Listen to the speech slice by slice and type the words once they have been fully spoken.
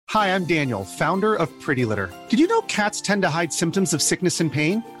Hi, I'm Daniel, founder of Pretty Litter. Did you know cats tend to hide symptoms of sickness and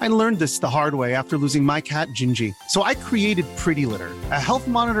pain? I learned this the hard way after losing my cat, Gingy. So I created Pretty Litter, a health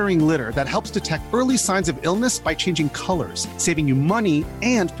monitoring litter that helps detect early signs of illness by changing colors, saving you money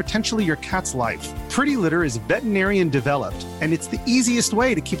and potentially your cat's life. Pretty Litter is veterinarian developed, and it's the easiest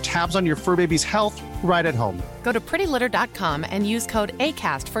way to keep tabs on your fur baby's health right at home. Go to prettylitter.com and use code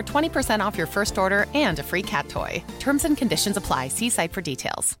ACAST for 20% off your first order and a free cat toy. Terms and conditions apply. See site for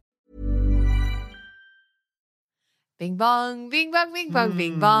details. Bing bong, bing bong, bing bong,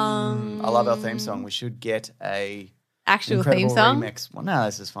 bing bong. I love our theme song. We should get a Actual incredible theme song? remix. Well, no,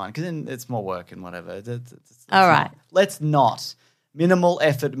 this is fine because then it's more work and whatever. All right. Let's not. Minimal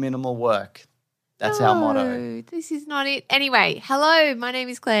effort, minimal work. That's our motto. This is not it. Anyway, hello, my name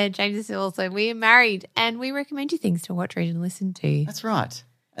is Claire. James is also. We are married and we recommend you things to watch, read and listen to. That's right.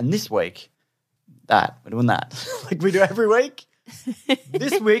 And this week, we're doing that like we do every week.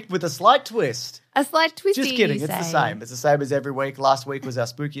 This week with a slight twist. A slight twist. Just kidding. It's the same. It's the same as every week. Last week was our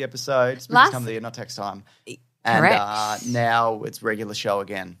spooky episode. Spooky time of the year, not text time. And now it's regular show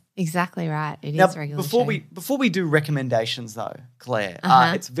again. Exactly right. It now, is regular before show. Before we do recommendations, though, Claire,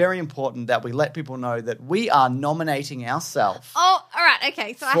 it's very important that we let people know that we are nominating ourselves. Oh, all right.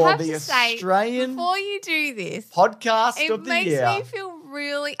 Okay. So I for have the to say, Australian before you do this, podcast of the year. It makes me feel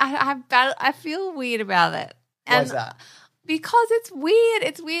really. I feel weird about it. Why is that? Because it's weird.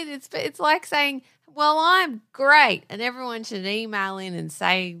 It's weird. It's like saying, "Well, I'm great," and everyone should email in and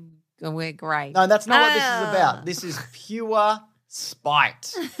say we're great. No, that's not what this is about. This is pure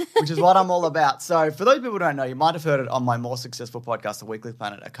spite, which is what I'm all about. So for those people who don't know, you might have heard it on my more successful podcast, The Weekly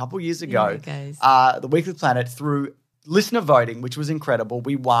Planet, a couple years ago. The Weekly Planet, through listener voting, which was incredible,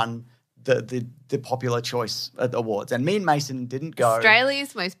 we won the Popular Choice Awards. And me and Mason didn't go.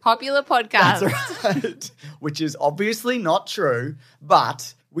 Australia's most popular podcast. That's right. Which is obviously not true,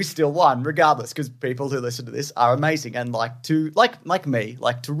 but we still won regardless because people who listen to this are amazing and like to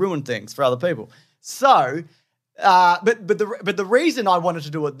ruin things for other people. So, but the reason I wanted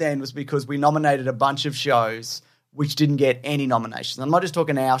to do it then was because we nominated a bunch of shows which didn't get any nominations. I'm not just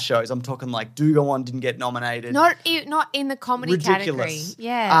talking our shows. I'm talking like Do Go On didn't get nominated. Not in the comedy category.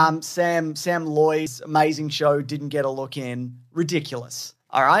 Yeah. Sam Loy's amazing show didn't get a look in. Ridiculous.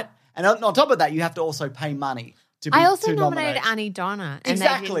 All right? And on top of that, you have to also pay money to be I also to nominated nominate. Annie Donna and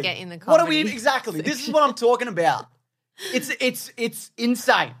Exactly. they didn't get in the What comedy. are we exactly? This is what I'm talking about. It's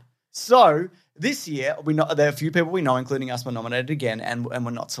insane. So this year, there are a few people we know, including us, were nominated again and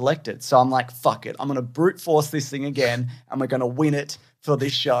we're not selected. So I'm like, fuck it. I'm going to brute force this thing again and we're going to win it for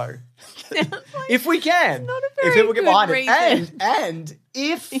this show. If we can. Not a very if people get good behind reason. it. And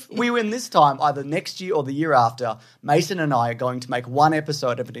if we win this time, either next year or the year after, Mason and I are going to make one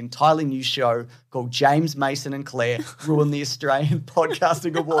episode of an entirely new show called James, Mason and Claire Ruin the Australian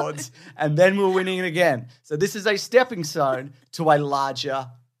Podcasting Awards. And then we're winning it again. So this is a stepping stone to a larger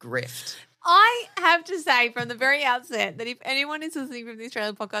grift. I have to say from the very outset that if anyone is listening from the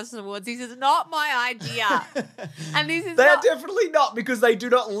Australian Podcast Awards, this is not my idea. And this is They not... are definitely not because they do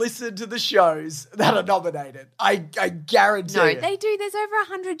not listen to the shows that are nominated. I guarantee No, it. they do. There's over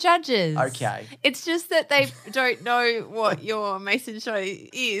 100 judges. Okay. It's just that they don't know what your Mason show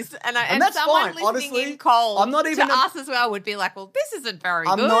is. And that's someone fine. listening Honestly, in cold I'm not even to us as well would be like, well, this isn't very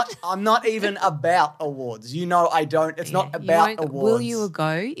good. I'm not even about awards. You know I don't. It's not about awards. Will you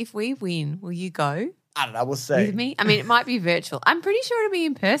go? If we win, will you go? I don't know. We'll see. With me? I mean, it might be virtual. I'm pretty sure it'll be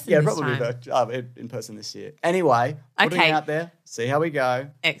in person Yeah, this probably time. in person this year. Anyway, putting it out there. See how we go.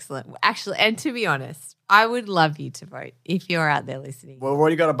 Excellent. Actually, and to be honest, I would love you to vote if you're out there listening. Well, we've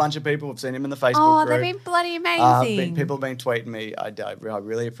already got a bunch of people. We've seen him in the Facebook group. They've been bloody amazing. People have been tweeting me. I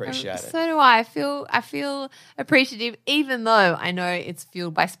really appreciate it. So do I. I feel appreciative, even though I know it's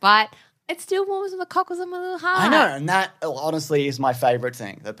fueled by spite. It still warms the cockles of my little heart. I know, and that honestly is my favourite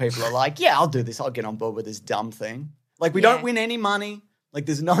thing, that people are like, yeah, I'll do this. I'll get on board with this dumb thing. Like, we don't win any money. Like,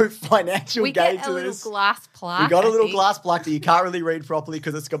 there's no financial gain to this. We get a little glass plaque. We got a little glass plaque that you can't really read properly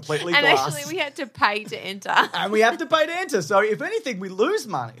because it's completely glass. And actually, we had to pay to enter. And we have to pay to enter. So, if anything, we lose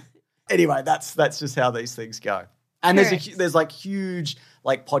money. Anyway, that's just how these things go. And there's like huge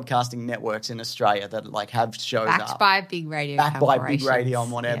like podcasting networks in Australia that like have shows backed by big radio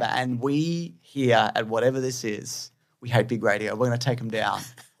and whatever. Yeah. And we here at whatever this is, we hate big radio. We're going to take them down.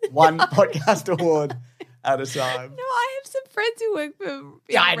 One podcast award at a time. No, I have some friends who work for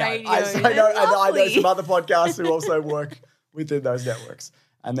big radio. I know some other podcasts who also work within those networks.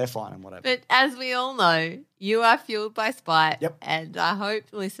 And they're fine and whatever. But as we all know, you are fueled by spite. Yep. And I hope,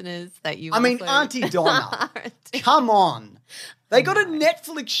 listeners, that you Auntie Donna, come on. They got a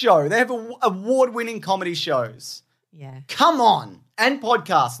Netflix show. They have award-winning comedy shows. Yeah. Come on. And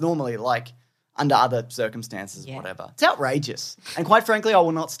podcasts normally, like, under other circumstances, Yeah. whatever. It's outrageous. And quite frankly, I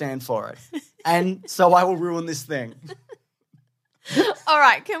will not stand for it. And so I will ruin this thing. All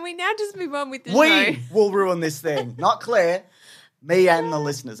right, can we now just move on with the show? We will ruin this thing. Not Claire, me and the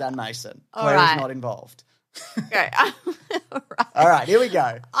listeners and Mason. All Claire is right. not involved. Okay. All right. All right, here we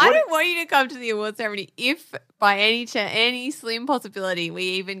go. I don't want you to come to the award ceremony if, by any slim possibility, we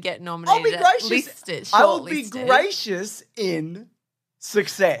even get nominated. I'll be gracious. Listed, I will be shortlisted. gracious in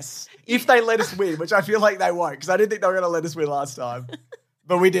success if they let us win, which I feel like they won't because I didn't think they were going to let us win last time,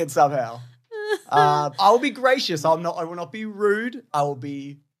 but we did somehow. I will be gracious. I will not be rude. I will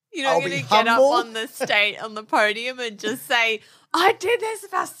be. You're not I'll going be to get up humble. on the stage, on the podium and just say, I did this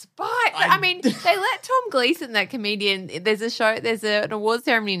for spite. I mean, they let Tom Gleeson, that comedian, there's an award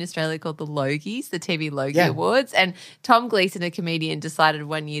ceremony in Australia called the Logies, the TV Logie Awards, and Tom Gleeson, a comedian, decided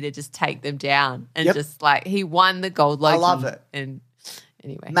one year to just take them down and just like, he won the gold Logie. I love it. And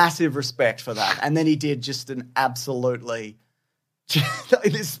anyway. Massive respect for that. And then he did just an absolutely.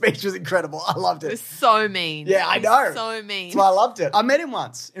 This speech was incredible. I loved It was it. so mean. Yeah, I It was know. So mean. That's why I loved it. I met him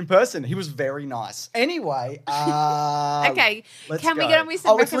once in person. He was very nice. Anyway, Okay, let's can we go. get on with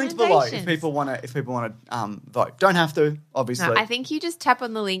some it's linked below if recommendations? people want to vote. Don't have to, obviously. No, I think you just tap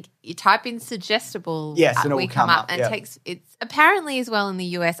on the link, you type in suggestible. Yes, and it we will come up, and yeah. it takes. It's apparently as well in the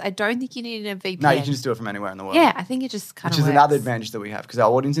US. I don't think you need a VPN. No, you can just do it from anywhere in the world. Yeah, I think it just kind Which of is another advantage that we have because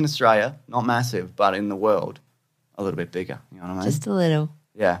our audience in Australia, not massive, but in the world, a little bit bigger. You know what I mean? Just a little.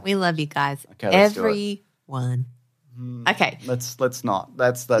 Yeah. We love you guys. Okay, let's do it. Everyone. Okay. Let's not.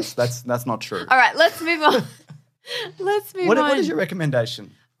 That's not true. All right, let's move on. Let's move on. What is your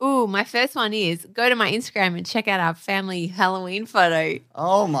recommendation? Ooh, my first one is go to my Instagram and check out our family Halloween photo.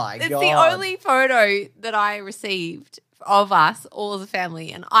 Oh my It's god! the only photo that I received of us, all as a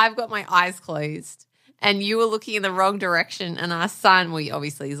family, and I've got my eyes closed. And you were looking in the wrong direction, and our son, well,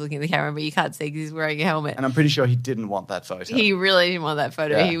 obviously he's looking at the camera, but you can't see because he's wearing a helmet. And I'm pretty sure he didn't want that photo. He really didn't want that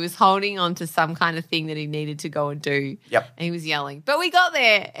photo. Yeah. He was holding on to some kind of thing that he needed to go and do. Yep. And he was yelling. But we got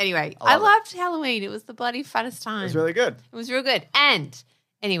there. Anyway, I I love loved Halloween. It was the bloody funnest time. It was really good. It was real good. And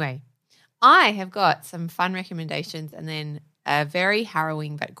anyway, I have got some fun recommendations and then a very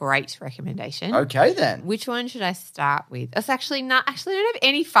harrowing but great recommendation. Okay then. Which one should I start with? It's actually not. Actually, I don't have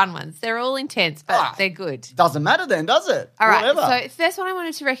any fun ones. They're all intense, but they're good. Doesn't matter then, does it? All right. Whatever. So first one I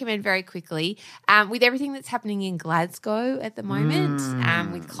wanted to recommend very quickly, with everything that's happening in Glasgow at the moment,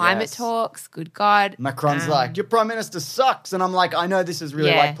 with climate yes. talks. Good God, Macron's like, your prime minister sucks. And I'm like, I know this is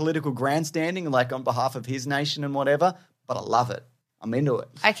really Yeah. like political grandstanding, like on behalf of his nation and whatever, but I love it. I'm into it.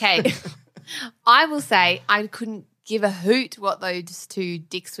 Okay, I will say I couldn't give a hoot what those two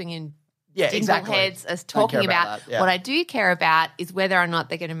dick swinging Yeah, exactly. heads are Don't care talking about about. that, yeah. What I do care about is whether or not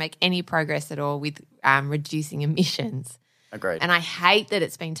they're going to make any progress at all with reducing emissions. Agreed. And I hate that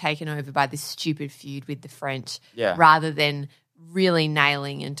it's been taken over by this stupid feud with the French Yeah. rather than really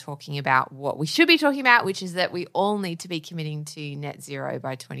nailing and talking about what we should be talking about, which is that we all need to be committing to net zero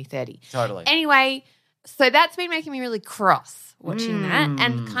by 2030. Totally. Anyway, so that's been making me really cross watching that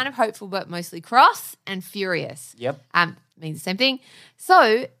and kind of hopeful, but mostly cross and furious. Yep. Means the same thing.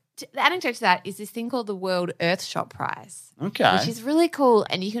 So the anecdote to that is this thing called the World Earthshot Prize. Okay. Which is really cool,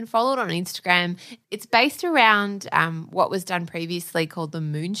 and you can follow it on Instagram. It's based around what was done previously called the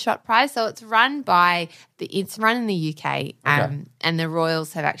Moonshot Prize. So it's run in the UK, and the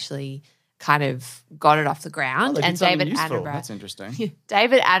Royals have actually kind of got it off the ground. Oh, they did and something David useful. Attenborough, That's interesting.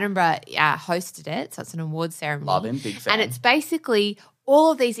 David Attenborough hosted it, so it's an award ceremony. Love him, big fan. And it's basically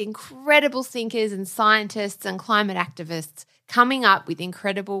all of these incredible thinkers and scientists and climate activists coming up with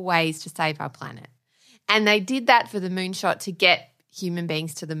incredible ways to save our planet. And they did that for the moonshot to get human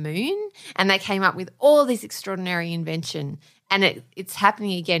beings to the moon, and they came up with all this extraordinary invention. And it's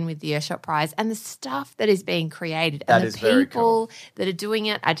happening again with the Earthshot Prize, and the stuff that is being created That and is the very people that are doing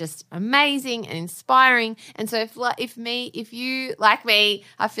it are just amazing and inspiring. And so if you, like me,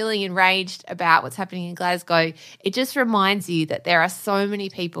 are feeling enraged about what's happening in Glasgow, it just reminds you that there are so many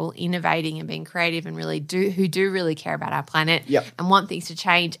people innovating and being creative and who do really care about our planet Yep. and want things to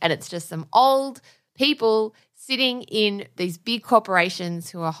change. And it's just some old people sitting in these big corporations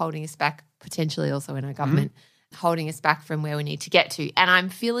who are holding us back, potentially also in our government, holding us back from where we need to get to. And I'm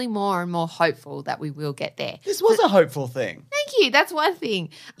feeling more and more hopeful that we will get there. This was a hopeful thing. Thank you. That's one thing.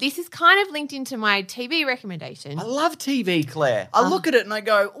 This is kind of linked into my TV recommendation. I love TV, Claire. I look at it and I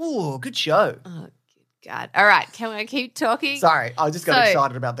go, ooh, good show. Oh, good God. All right. Can I keep talking? Sorry, I just got So-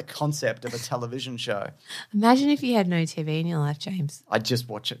 excited about the concept of a television show. Imagine if you had no TV in your life, James. I just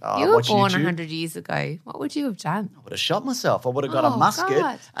watch it. You I were watch born YouTube. 100 years ago. What would you have done? I would have shot myself. I would have got a Oh, musket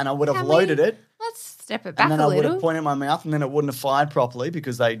God. and I would have How loaded many- it Let's step it back And then a I would little. have pointed my mouth and then it wouldn't have fired properly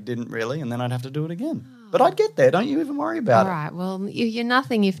because they didn't really, and then I'd have to do it again. But I'd get there. Don't you even worry about All right. Well, you're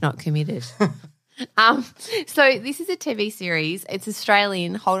nothing if not committed. So this is a TV series. It's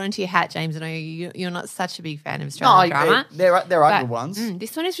Australian. Hold on to your hat, James. I know you're not such a big fan of it. Australian drama. There are But, good ones.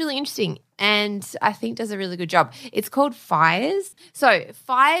 This one is really interesting and I think does a really good job. It's called Fires. So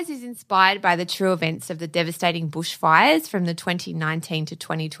Fires is inspired by the true events of the devastating bushfires from the 2019 to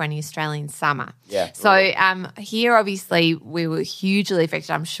 2020 Australian summer. Yeah. So here, obviously, we were hugely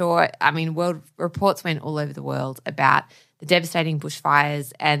affected. I'm sure, world reports went all over the world about the devastating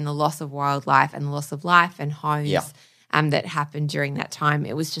bushfires and the loss of wildlife and the loss of life and homes. Yeah. That happened during that time.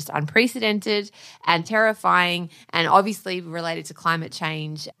 It was just unprecedented and terrifying and obviously related to climate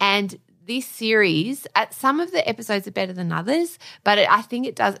change. And this series, some of the episodes are better than others, but I think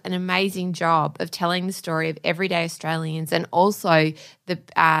it does an amazing job of telling the story of everyday Australians and also the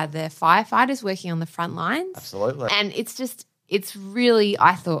firefighters working on the front lines. Absolutely. And it's really,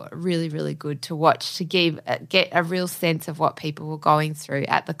 I thought, really, really good to watch to get a real sense of what people were going through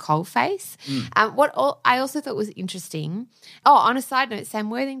at the coalface. I also thought was interesting. Oh, on a side note, Sam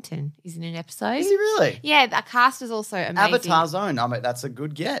Worthington is in an episode. Is he really? Yeah, the cast is also amazing. Avatar's own. I mean, that's a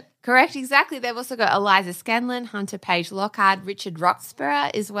good get. Correct, exactly. They've also got Eliza Scanlon, Hunter Page Lockhart, Richard Roxburgh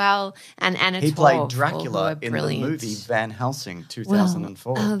as well, and Anna He Torv, played all Dracula who are in brilliant. the movie Van Helsing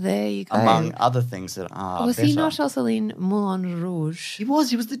 2004. Oh, there you go. Among other things that are Was better. he not also in Moulin Rouge? He was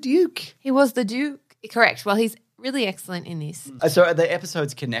the Duke. He was the Duke. Correct. Well, he's really excellent in this. So are the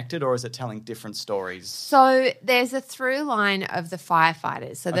episodes connected or is it telling different stories? So there's a through line of the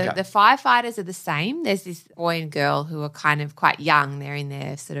firefighters. So the firefighters are the same. There's this boy and girl who are kind of quite young. They're in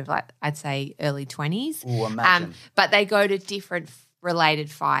their sort of like, I'd say, early 20s. Ooh, imagine. But they go to different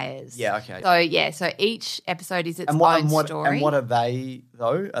related fires. Yeah, okay. So each episode is its own story. And what are they,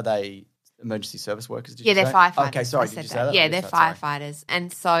 though? Are they emergency service workers, did Yeah, you they're say? firefighters. Okay, sorry, I did said you say that? Yeah, I they're missed that, sorry. firefighters.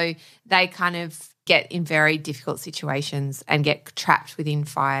 And so they kind of get in very difficult situations and get trapped within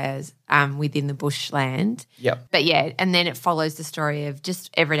fires within the bushland. Yep. But yeah, and then it follows the story of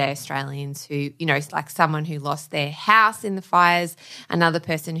just everyday Australians who, it's like someone who lost their house in the fires, another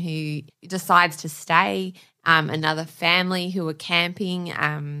person who decides to stay, another family who were camping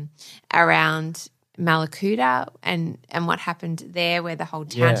around Malakuta and what happened there where the whole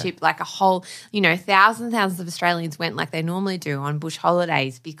township, like a whole, thousands of Australians went like they normally do on bush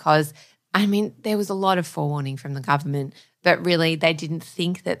holidays because, there was a lot of forewarning from the government, but really they didn't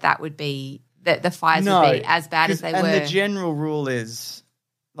think that would be, that the fires would be as bad as they were. And the general rule is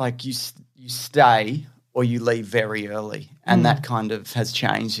like you stay or you leave very early, and that kind of has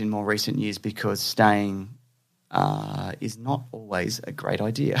changed in more recent years because staying is not always a great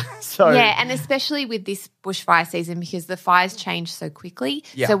idea. So yeah, and especially with this bushfire season because the fires change so quickly.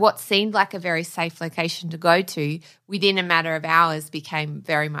 Yeah. So what seemed like a very safe location to go to within a matter of hours became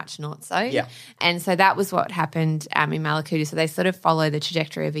very much not so. Yeah. And so that was what happened in Malakuta. So they sort of follow the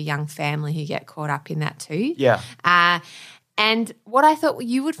trajectory of a young family who get caught up in that too. Yeah. And what I thought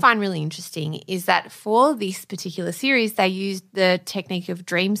you would find really interesting is that for this particular series, they used the technique of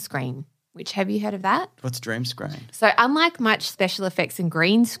dream screen. Which, have you heard of that? What's dream screen? So unlike much special effects and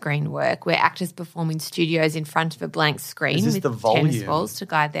green screen work where actors perform in studios in front of a blank screen Is this with the volume? tennis balls to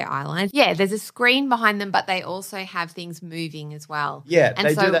guide their eye lines. Yeah, there's a screen behind them, but they also have things moving as well. Yeah, And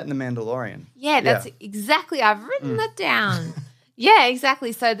they so- do that in The Mandalorian. Yeah, that's exactly. I've written that down. Yeah,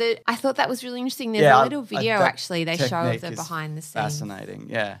 exactly. So I thought that was really interesting. There's a little video that actually they show of technique the is behind the scenes. Fascinating,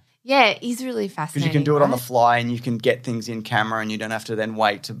 yeah. Yeah, it is really fascinating. Because you can do it on the right? fly and you can get things in camera and you don't have to then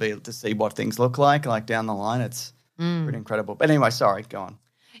wait to be able to see what things look like down the line. It's pretty incredible. But anyway, sorry, go on.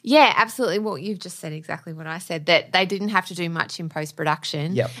 Yeah, absolutely. Well, you've just said exactly what I said, that they didn't have to do much in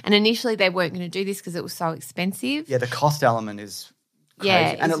post-production. Yep. And initially they weren't going to do this because it was so expensive. Yeah, the cost element is crazy.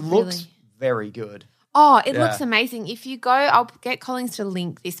 Yeah, and it it's looks really- very good. Oh, it Yeah. looks amazing. If you go, I'll get Collins to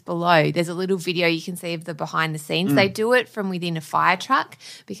link this below. There's a little video you can see of the behind the scenes. They do it from within a fire truck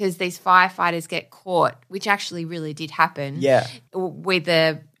because these firefighters get caught, which actually really did happen. Yeah. With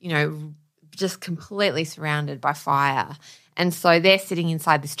just completely surrounded by fire. And so they're sitting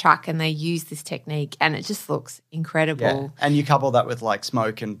inside this truck and they use this technique and it just looks incredible. Yeah. And you couple that with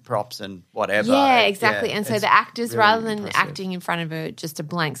smoke and props and whatever. Yeah, exactly. Yeah, and so it's the actors, really rather than impressive. acting in front of just a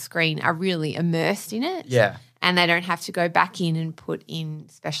blank screen, are really immersed in it. Yeah. And they don't have to go back in and put in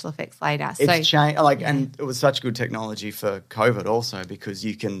special effects later. It's changed, and it was such good technology for COVID also because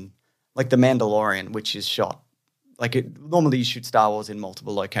you can, like The Mandalorian, which is shot, normally you shoot Star Wars in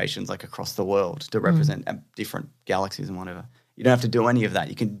multiple locations, across the world to represent different galaxies and whatever. You don't have to do any of that.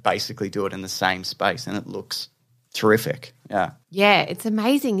 You can basically do it in the same space and it looks terrific. Yeah. Yeah, it's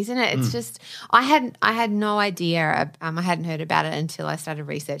amazing, isn't it? It's just I had no idea. I hadn't heard about it until I started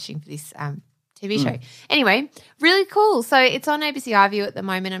researching for this TV show. Anyway, really cool. So it's on ABC iView at the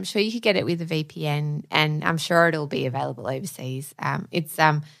moment. I'm sure you could get it with a VPN, and I'm sure it'll be available overseas.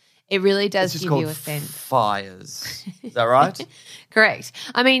 It really does It's just give called you a sense. Fires. Is that right? Correct.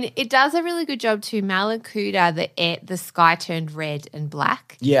 I mean, it does a really good job too. Malakuta, the sky turned red and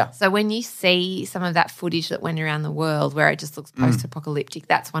black. Yeah. So when you see some of that footage that went around the world where it just looks post-apocalyptic,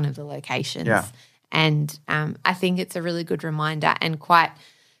 that's one of the locations. Yeah. And I think it's a really good reminder and quite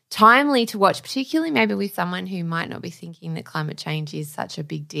timely to watch, particularly maybe with someone who might not be thinking that climate change is such a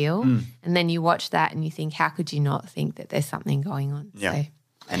big deal. And then you watch that and you think, how could you not think that there's something going on? Yeah. So,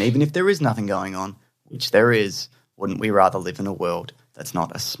 And even if there is nothing going on, which there is, wouldn't we rather live in a world that's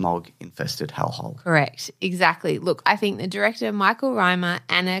not a smog-infested hellhole? correct. Exactly. Look, I think the director, Michael Reimer,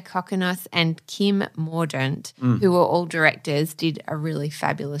 Anna Kokkinos, and Kim Mordaunt, who are all directors, did a really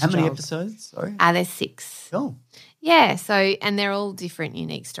fabulous How job. many episodes? Sorry. There's 6. Oh. Yeah, so, and they're all different,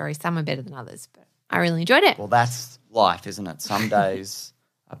 unique stories. Some are better than others, but I really enjoyed it. Well, that's life, isn't it? Some days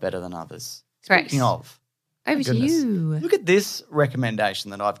are better than others. Correct. Speaking of, Over to goodness. you. Look at this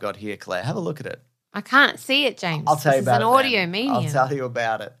recommendation that I've got here, Claire. Have a look at it. I can't see it, James. I'll tell you this about is it. an audio then. medium. I'll tell you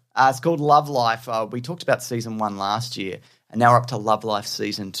about it. It's called Love Life. We talked about season 1 last year, and now we're up to Love Life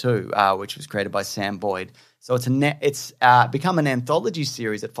season 2, which was created by Sam Boyd. So it's become an anthology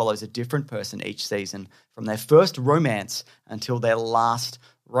series that follows a different person each season from their first romance until their last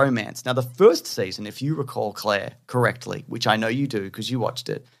romance. Now, the first season, if you recall, Claire, correctly, which I know you do because you watched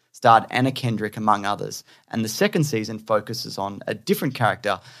it, starred Anna Kendrick, among others. And the second season focuses on a different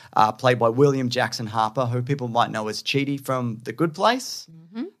character played by William Jackson Harper, who people might know as Chidi from The Good Place.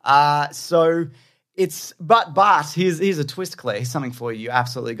 So it's but here's a twist, Claire. Here's something for you you're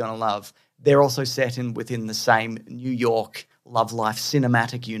absolutely going to love. They're also set within the same New York Love Life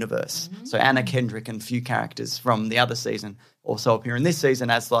cinematic universe. So Anna Kendrick and a few characters from the other season also appear in this season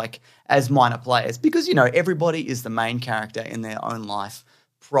as minor players because, you know, everybody is the main character in their own life,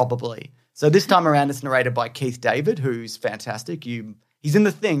 probably. So this time around it's narrated by Keith David, who's fantastic. He's in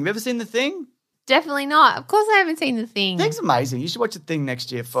The Thing. Have you ever seen The Thing? Definitely not. Of course I haven't seen The Thing. Thing's amazing. You should watch The Thing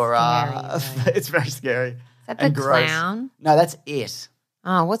next year for Scary, it's very scary. Is that and the gross. clown? No, that's it.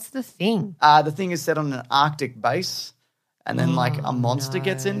 Oh, what's The Thing? The Thing is set on an Arctic base, and then a monster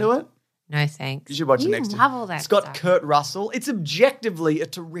gets into it. No thanks. You should watch it next You year. love all that It's got stuff. Kurt Russell. It's objectively a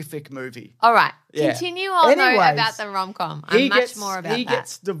terrific movie. All right. Yeah. Continue on though Anyways, about the rom-com. I'm much more about He that.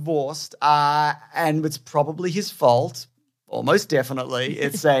 gets divorced, and it's probably his fault. Almost definitely,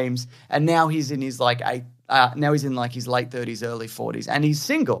 it seems. And now he's in his late 30s, early 40s, and he's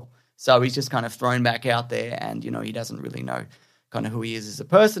single. So he's just kind of thrown back out there, and he doesn't really know kind of who he is as a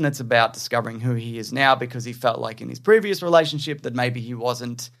person. It's about discovering who he is now because he felt like in his previous relationship that maybe he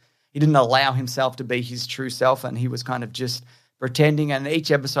didn't allow himself to be his true self, and he was kind of just pretending. And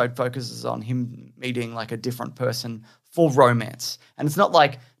each episode focuses on him meeting a different person for romance. And it's not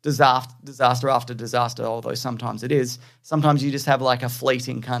like disaster after disaster, although sometimes it is. Sometimes you just have a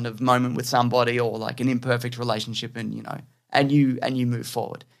fleeting kind of moment with somebody or an imperfect relationship, and you move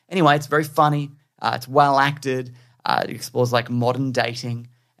forward. Anyway, it's very funny. It's well acted. It explores modern dating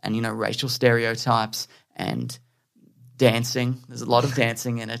and racial stereotypes and dancing. There's a lot of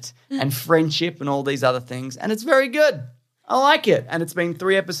dancing in it, and friendship and all these other things. And it's very good. I like it. And it's been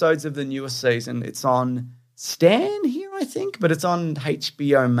 3 episodes of the newest season. It's on Stan here, I think, but it's on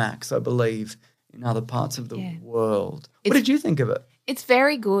HBO Max, I believe, in other parts of the world. What did you think of it? It's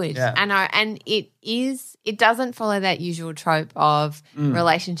very good. Yeah. And it doesn't follow that usual trope of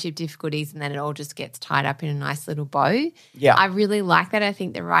relationship difficulties and then it all just gets tied up in a nice little bow. Yeah. I really like that. I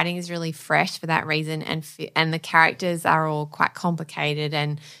think the writing is really fresh for that reason, and the characters are all quite complicated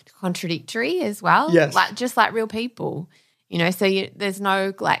and contradictory as well. Yes. Just like real people. So there's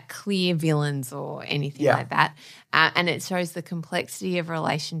no clear villains or anything like that. And it shows the complexity of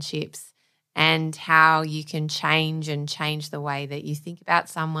relationships and how you can change the way that you think about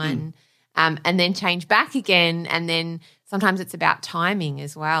someone and then change back again. And then sometimes it's about timing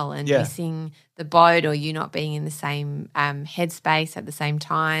as well and missing the boat or you not being in the same headspace at the same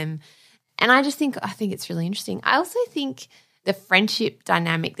time. And I think it's really interesting. I also think the friendship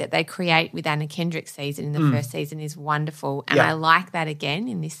dynamic that they create with Anna Kendrick's season in the first season is wonderful. And I like that again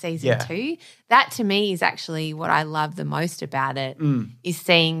in this season too. That to me is actually what I love the most about it is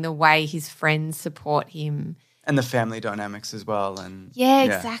seeing the way his friends support him. And the family dynamics as well. And Yeah,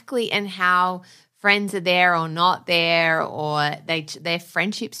 exactly. And how friends are there or not there, or their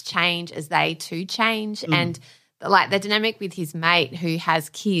friendships change as they too change. And the dynamic with his mate who has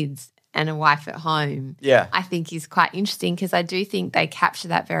kids and a wife at home, Yeah. I think is quite interesting because I do think they capture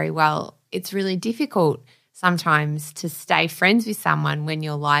that very well. It's really difficult sometimes to stay friends with someone when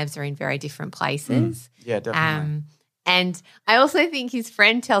your lives are in very different places. Yeah, definitely. And I also think his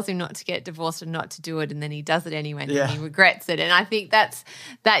friend tells him not to get divorced and not to do it, and then he does it anyway and then he regrets it. And I think that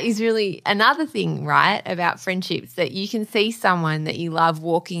is really another thing, right, about friendships, that you can see someone that you love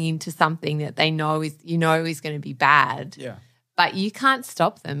walking into something that they know is going to be bad. Yeah. But you can't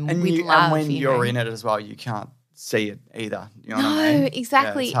stop them And, with love. and when you're know. in it as well, you can't see it either. You know what I mean?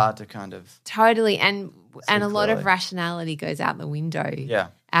 Exactly. Yeah, it's hard to kind of Totally. And a lot of clearly. rationality goes out the window. Yeah.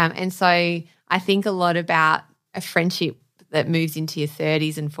 And so I think a lot about a friendship that moves into your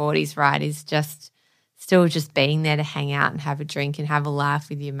 30s and 40s, right, is still just being there to hang out and have a drink and have a laugh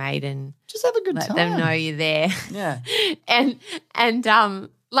with your mate and just have a good let time. them know you're there. Yeah. and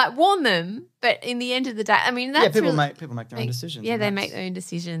like warn them, but in the end of the day, I mean, that's people really, make their own decisions. Yeah, and they that's make their own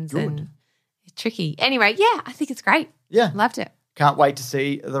decisions good. and it's tricky. Anyway, yeah, I think it's great. Yeah. Loved it. Can't wait to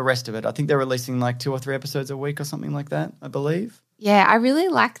see the rest of it. I think they're releasing like 2 or 3 episodes a week or something like that, I believe. Yeah, I really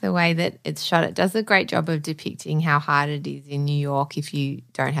like the way that it's shot. It does a great job of depicting how hard it is in New York if you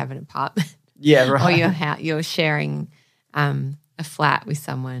don't have an apartment. Yeah, right. Or you're sharing a flat with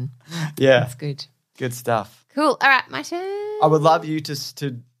someone. Yeah. That's good. Good stuff. Cool. All right, my turn. I would love you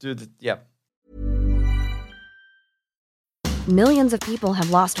to do the Millions of people have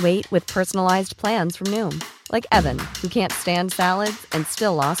lost weight with personalized plans from Noom. Like Evan, who can't stand salads and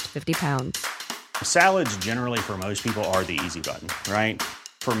still lost 50 pounds. Salads generally for most people are the easy button, right?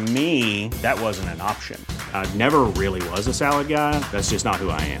 For me, that wasn't an option. I never really was a salad guy. That's just not who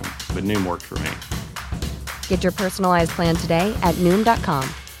I am. But Noom worked for me. Get your personalized plan today at Noom.com.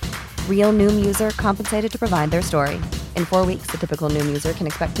 Real Noom user compensated to provide their story. In 4 weeks, the typical Noom user can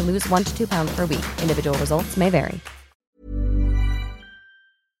expect to lose 1 to 2 pounds per week. Individual results may vary.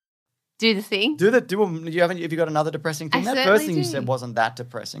 Do the thing. have you got another depressing thing? I That first certainly thing you do. said wasn't that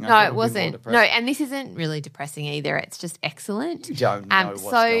depressing. I No, thought it would be more wasn't. depressing. No, and this isn't really depressing either. It's just excellent. You don't know what's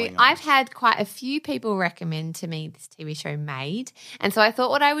so going on. I've had quite a few people recommend to me this TV show Made, and so I thought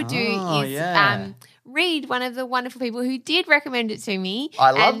what I would do is read one of the wonderful people who did recommend it to me.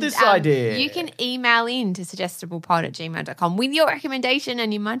 I love this idea. You can email in to suggestiblepod@gmail.com with your recommendation,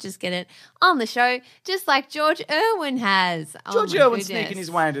 and you might just get it on the show, just like George Irwin has. George Irwin sneaking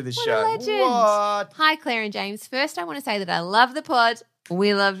his way into this What show. a legend. What? Hi, Claire and James. First, I want to say that I love the pod.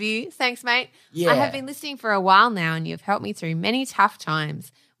 We love you. Thanks, mate. Yeah. I have been listening for a while now, and you've helped me through many tough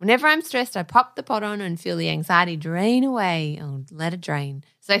times. Whenever I'm stressed, I pop the pod on and feel the anxiety drain away. Oh, let it drain.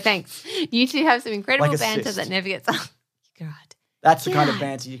 So thanks. You two have some incredible Like a banter cyst. that never gets old. God. That's the kind of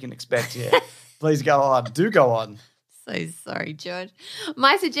banter you can expect here. Please go on. Do go on. So sorry, George.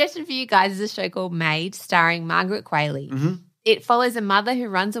 My suggestion for you guys is a show called Made, starring Margaret Qualley. Mm-hmm. It follows a mother who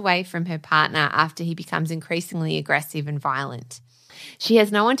runs away from her partner after he becomes increasingly aggressive and violent. She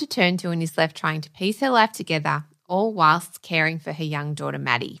has no one to turn to and is left trying to piece her life together, all whilst caring for her young daughter,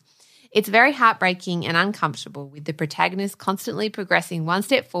 Maddie. It's very heartbreaking and uncomfortable, with the protagonist constantly progressing 1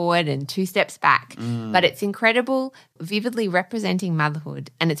 step forward and 2 steps back. But it's incredible, vividly representing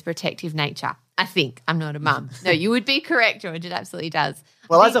motherhood and its protective nature. I think. I'm not a mum. No, you would be correct, George. It absolutely does.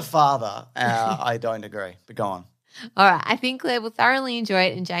 Well, as a father, I don't agree. But go on. All right. I think Claire will thoroughly enjoy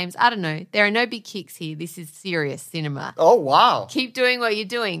it. And James, I don't know. There are no big kicks here. This is serious cinema. Oh, wow. Keep doing what you're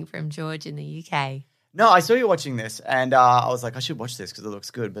doing, from George in the UK. No, I saw you watching this, and I was like, I should watch this because it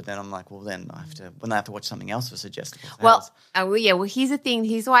looks good. But then I'm like, well, then I have to watch something else for suggestible. Well, well, here's the thing.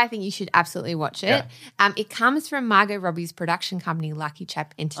 Here's why I think you should absolutely watch it. Yeah. It comes from Margot Robbie's production company, Lucky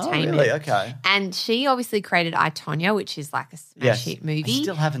Chap Entertainment. Oh, really? Okay. And she obviously created I, Tonya, which is like a smash hit movie. I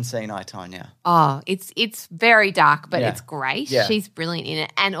still haven't seen I, Tonya. Oh, it's very dark, but Yeah. it's great. Yeah. She's brilliant in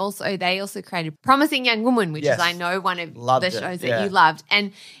it. And also they also created Promising Young Woman, which Yes. is, I know, one of Loved the it. shows Yeah. that you loved.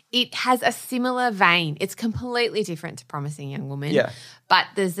 And it has a similar vein. It's completely different to Promising Young Woman. Yeah. But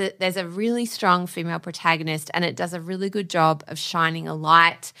there's a really strong female protagonist, and it does a really good job of shining a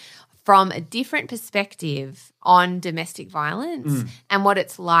light from a different perspective on domestic violence and what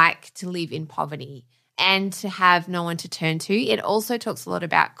it's like to live in poverty and to have no one to turn to. It also talks a lot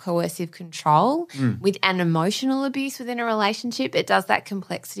about coercive control with an emotional abuse within a relationship. It does that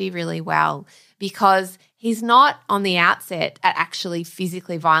complexity really well because he's not on the outset actually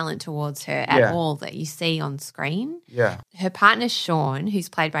physically violent towards her at Yeah. all that you see on screen. Yeah. Her partner, Sean, who's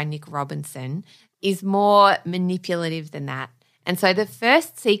played by Nick Robinson, is more manipulative than that. And so the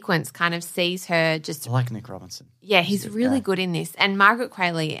first sequence kind of sees her just I like Nick Robinson. Yeah, he's really good in this. And Margaret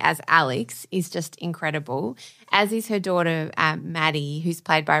Qualley as Alex is just incredible, as is her daughter Maddie, who's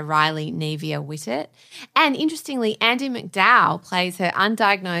played by Riley Nevia Whittet. And interestingly, Andie MacDowell plays her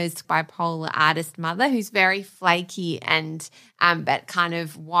undiagnosed bipolar artist mother, who's very flaky and but kind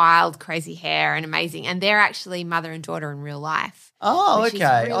of wild, crazy hair and amazing. And they're actually mother and daughter in real life. Oh, which is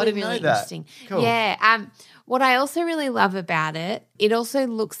okay. really, I didn't really know that. Interesting. Cool. Yeah. What I also really love about it, it also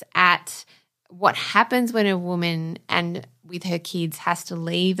looks at what happens when a woman and with her kids has to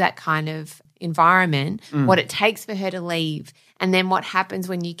leave that kind of environment, what it takes for her to leave, and then what happens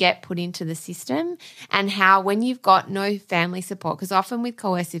when you get put into the system, and how when you've got no family support, because often with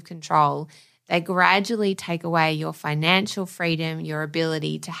coercive control, they gradually take away your financial freedom, your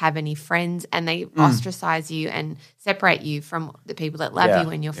ability to have any friends, and they ostracize you and separate you from the people that love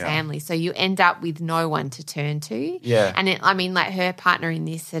you and your family. So you end up with no one to turn to. Yeah. And like her partner in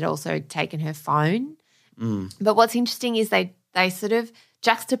this had also taken her phone. But what's interesting is they sort of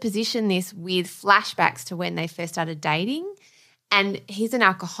juxtaposition this with flashbacks to when they first started dating. And he's an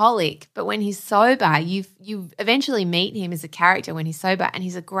alcoholic, but when he's sober, you eventually meet him as a character when he's sober, and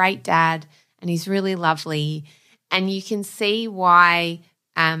he's a great dad and he's really lovely. And you can see why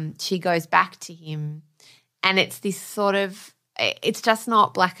she goes back to him. And it's this sort of – it's just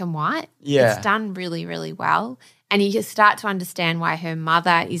not black and white. Yeah. It's done really, really well. And you just start to understand why her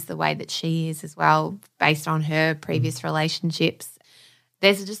mother is the way that she is as well, based on her previous relationships.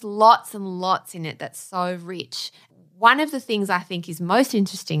 There's just lots and lots in it that's so rich. One of the things I think is most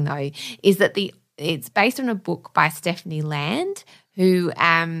interesting, though, is that it's based on a book by Stephanie Land, who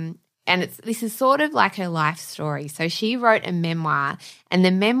and this is sort of like her life story. So she wrote a memoir, and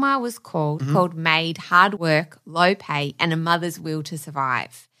the memoir was called Made, Hard Work, Low Pay, and a Mother's Will to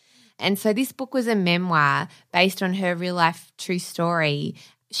Survive. And so this book was a memoir based on her real-life true story.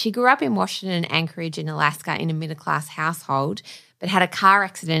 She grew up in Washington, Anchorage in Alaska in a middle-class household, but had a car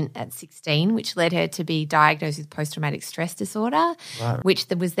accident at 16, which led her to be diagnosed with post-traumatic stress disorder, which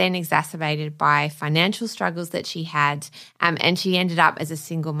was then exacerbated by financial struggles that she had. And she ended up as a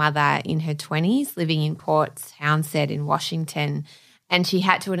single mother in her 20s, living in Port Townsend in Washington. And she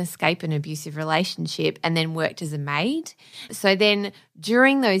had to escape an abusive relationship and then worked as a maid. So then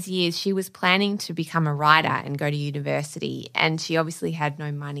during those years, she was planning to become a writer and go to university, and she obviously had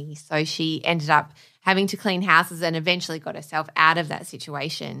no money. So she ended up having to clean houses and eventually got herself out of that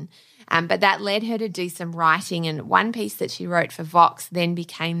situation. But that led her to do some writing, and one piece that she wrote for Vox then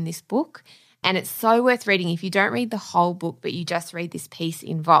became this book. And it's so worth reading. If you don't read the whole book, but you just read this piece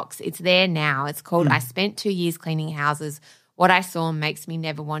in Vox, it's there now. It's called I Spent 2 Years Cleaning Houses. What I Saw Makes Me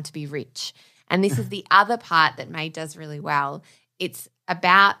Never Want to Be Rich. And this is the other part that May does really well. It's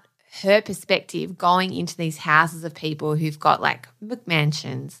about her perspective going into these houses of people who've got like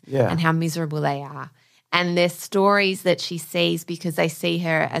McMansions and how miserable they are. And there's stories that she sees because they see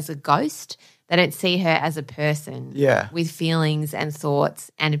her as a ghost. They don't see her as a person with feelings and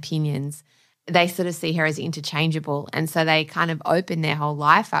thoughts and opinions. They sort of see her as interchangeable. And so they kind of open their whole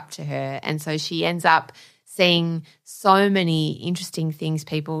life up to her. And so she ends up seeing so many interesting things,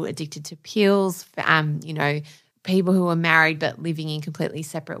 people addicted to pills, people who are married but living in completely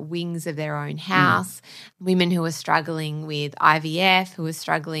separate wings of their own house, women who are struggling with IVF, who are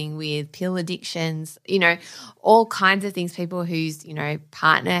struggling with pill addictions, all kinds of things, people whose,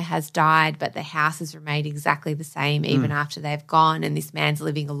 partner has died but the house has remained exactly the same even after they've gone, and this man's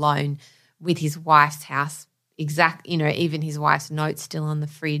living alone with his wife's house, even his wife's notes still on the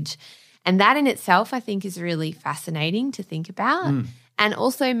fridge. And that in itself, I think, is really fascinating to think about and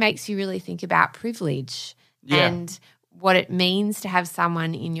also makes you really think about privilege and what it means to have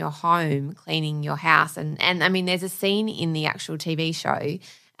someone in your home cleaning your house. And I mean, there's a scene in the actual TV show,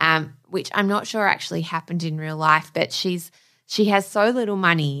 which I'm not sure actually happened in real life, but she has so little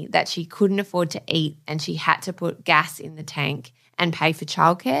money that she couldn't afford to eat, and she had to put gas in the tank and pay for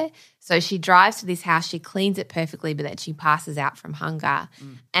childcare. So she drives to this house, she cleans it perfectly, but then she passes out from hunger.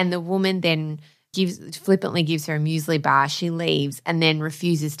 And the woman then flippantly gives her a muesli bar. She leaves and then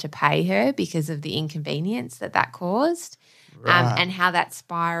refuses to pay her because of the inconvenience that caused and how that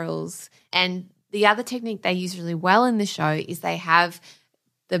spirals. And the other technique they use really well in the show is they have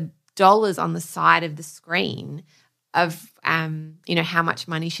the dollars on the side of the screen of how much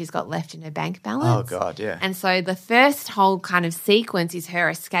money she's got left in her bank balance. Oh, God, yeah. And so the first whole kind of sequence is her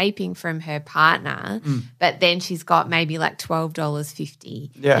escaping from her partner, but then she's got maybe like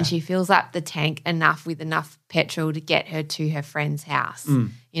 $12.50 and she fills up the tank with enough petrol to get her to her friend's house,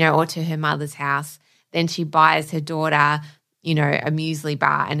 or to her mother's house. Then she buys her daughter, a muesli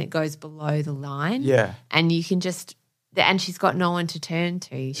bar, and it goes below the line. Yeah. And you can just and she's got no one to turn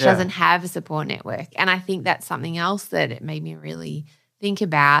to. She doesn't have a support network. And I think that's something else that it made me really think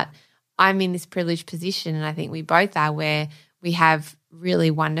about. I'm in this privileged position, and I think we both are, where we have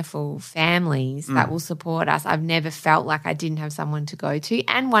really wonderful families that will support us. I've never felt like I didn't have someone to go to,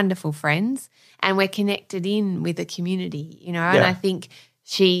 and wonderful friends, and we're connected in with a community, you know. And I think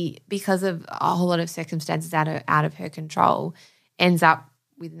she, because of a whole lot of circumstances out of her control, ends up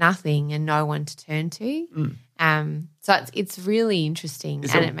with nothing and no one to turn to. So it's really interesting.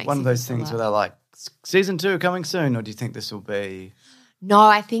 Is and it it makes one you of those think a things where lot. they're like, season 2 coming soon, or do you think this will be? No,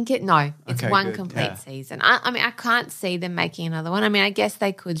 I think it's Okay, one good. complete Yeah. season. I mean, I can't see them making another one. I mean, I guess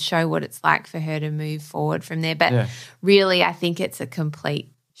they could show what it's like for her to move forward from there, but really I think it's a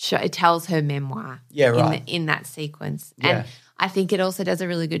complete show. It tells her memoir in that sequence. Yeah. And I think it also does a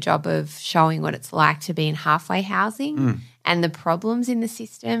really good job of showing what it's like to be in halfway housing and the problems in the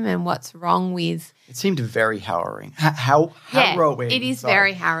system and what's wrong with. It seemed very harrowing. Harrowing. It is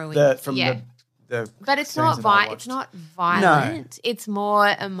very harrowing. But it's scenes not that I it's watched. not violent. It's more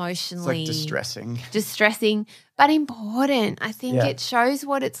emotionally It's like distressing, but important. I think it shows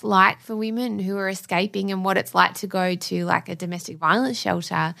what it's like for women who are escaping and what it's like to go to like a domestic violence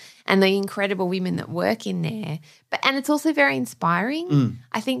shelter and the incredible women that work in there. And it's also very inspiring.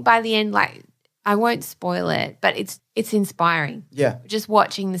 I think by the end, like, I won't spoil it, but it's inspiring. Yeah. Just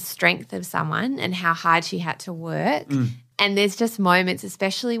watching the strength of someone and how hard she had to work. And there's just moments,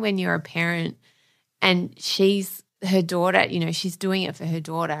 especially when you're a parent and her daughter, you know, she's doing it for her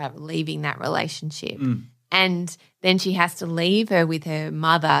daughter, leaving that relationship. And then she has to leave her with her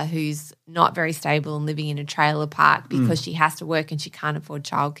mother, who's not very stable and living in a trailer park because she has to work and she can't afford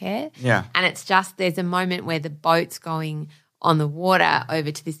childcare. Yeah. And it's just, there's a moment where the boat's going on the water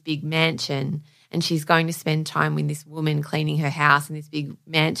over to this big mansion, and she's going to spend time with this woman cleaning her house in this big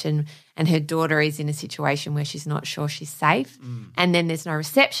mansion, and her daughter is in a situation where she's not sure she's safe. And then there's no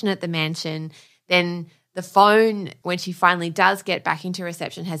reception at the mansion. Then the phone, when she finally does get back into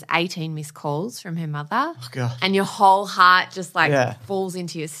reception, has 18 missed calls from her mother. Oh, God. And your whole heart just falls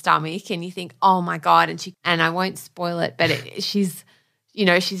into your stomach, and you think, oh my God. And I won't spoil it, but she's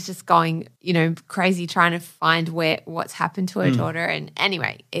just going, you know, crazy trying to find what's happened to her daughter. And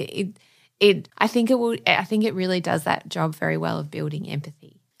anyway, I think it really does that job very well of building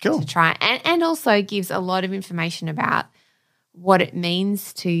empathy. Cool. To try and also gives a lot of information about what it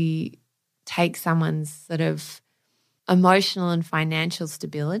means to take someone's sort of emotional and financial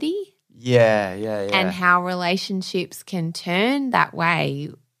stability. Yeah. And how relationships can turn that way,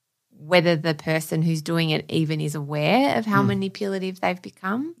 whether the person who's doing it even is aware of how manipulative they've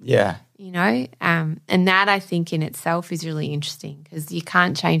become. Yeah. You know, and that I think in itself is really interesting, because you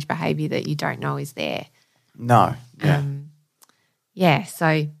can't change behaviour that you don't know is there. No. Yeah.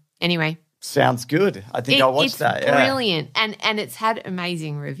 So anyway. Sounds good. I think I'll watch that. It's brilliant. And it's had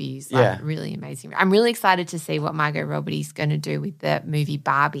amazing reviews, really amazing. I'm really excited to see what Margot Robbie's going to do with the movie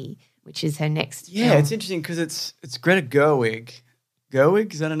Barbie, which is her next film. It's interesting because it's Greta Gerwig.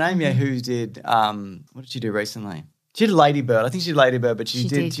 Gerwig, is that her name? Yeah, who did what did she do recently? She did Lady Bird. I think she did Lady Bird, but she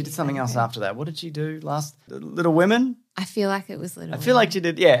did something else after that. What did she do last? Little Women? I feel like it was Little Women. I feel like she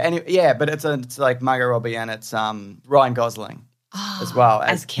did, but it's like Margot Robbie and it's Ryan Gosling as well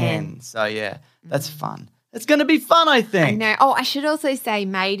as Ken. So that's fun. It's going to be fun, I think. I know. Oh, I should also say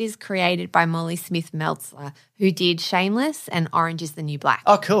Maid is created by Molly Smith Meltzler, who did Shameless and Orange is the New Black.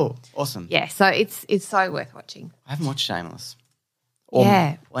 Oh, cool. Awesome. Yeah, so it's so worth watching. I haven't watched Shameless.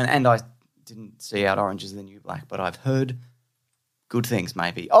 Yeah. And I didn't see out Orange is the New Black, but I've heard good things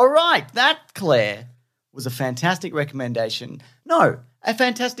maybe. All right, that, Claire, was a fantastic recommendation. No, a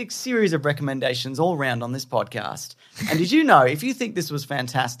fantastic series of recommendations all round on this podcast. And did you know, if you think this was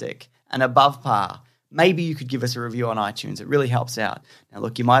fantastic and above par, maybe you could give us a review on iTunes. It really helps out. Now,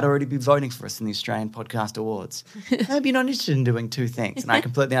 look, you might already be voting for us in the Australian Podcast Awards. Maybe you're not interested in doing two things, and I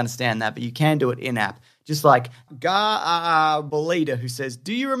completely understand that, but you can do it in-app. Just like Gar Belida, who says,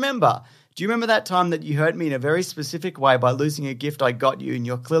 do you remember that time that you hurt me in a very specific way by losing a gift I got you, and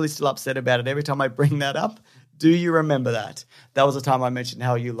you're clearly still upset about it every time I bring that up? Do you remember that? That was the time I mentioned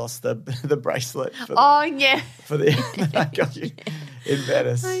how you lost the bracelet. For that I got you in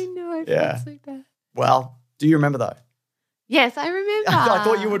Venice. I know, I felt so bad. Well, do you remember though? Yes, I remember. I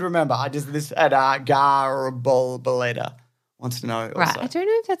thought you would remember. This at Garbeleda wants to know. Right, Also. I don't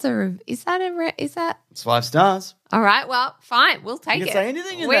know if that's is that? It's 5 stars. All right, well, fine, we'll take it. You can say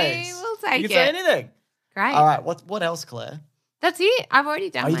anything in We these. will take it. You can say anything. Great. All right, what else, Claire? That's it. I've already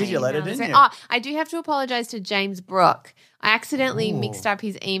done. Oh, you my did your letter, emails. didn't you? Oh, I do have to apologise to James Brooke. I accidentally mixed up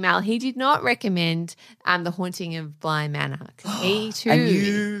his email. He did not recommend The Haunting of Bly Manor. He too. And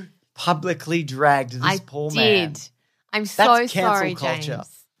you publicly dragged this poor man. I'm so That's cancel sorry, culture.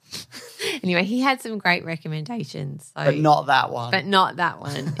 James. Anyway, he had some great recommendations. So, But not that one. But not that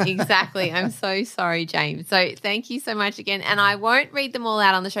one. Exactly. I'm so sorry, James. So thank you so much again. And I won't read them all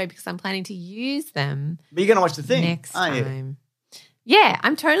out on the show because I'm planning to use them But you're going to watch The Thing, next aren't you? time. Yeah,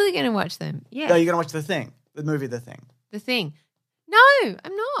 I'm totally going to watch them. Yeah. No, you're going to watch The Thing, the movie The Thing. The Thing. No,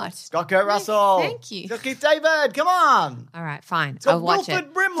 I'm not. Scott Kurt Russell. Thank you. Scott Keith David, come on. All right, fine. It's got I'll watch Wilford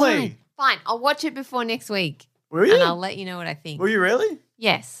it. Brimley. Fine. I'll watch it before next week. Were you? And I'll let you know what I think. Were you really?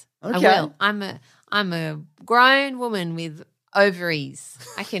 Yes. Okay. I will. I'm a grown woman with ovaries.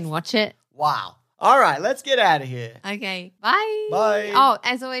 I can watch it. Wow. All right, let's get out of here. Okay. Bye. Bye. Oh,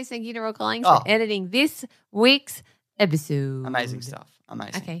 as always, thank you to Rock Collings Oh. for editing this week's episode. Amazing stuff.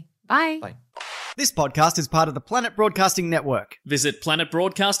 Amazing. Okay. Bye. Bye. This podcast is part of the Planet Broadcasting Network. Visit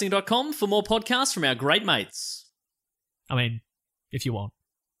planetbroadcasting.com for more podcasts from our great mates. I mean, if you want.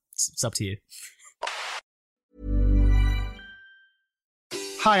 It's up to you.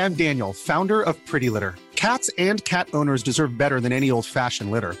 Hi, I'm Daniel, founder of Pretty Litter. Cats and cat owners deserve better than any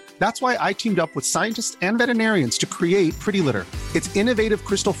old-fashioned litter. That's why I teamed up with scientists and veterinarians to create Pretty Litter. Its innovative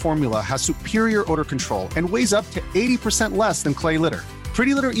crystal formula has superior odor control and weighs up to 80% less than clay litter.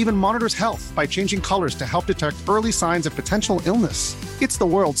 Pretty Litter even monitors health by changing colors to help detect early signs of potential illness. It's the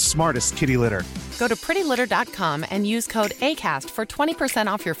world's smartest kitty litter. Go to prettylitter.com and use code ACAST for 20%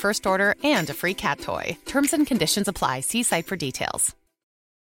 off your first order and a free cat toy. Terms and conditions apply. See site for details.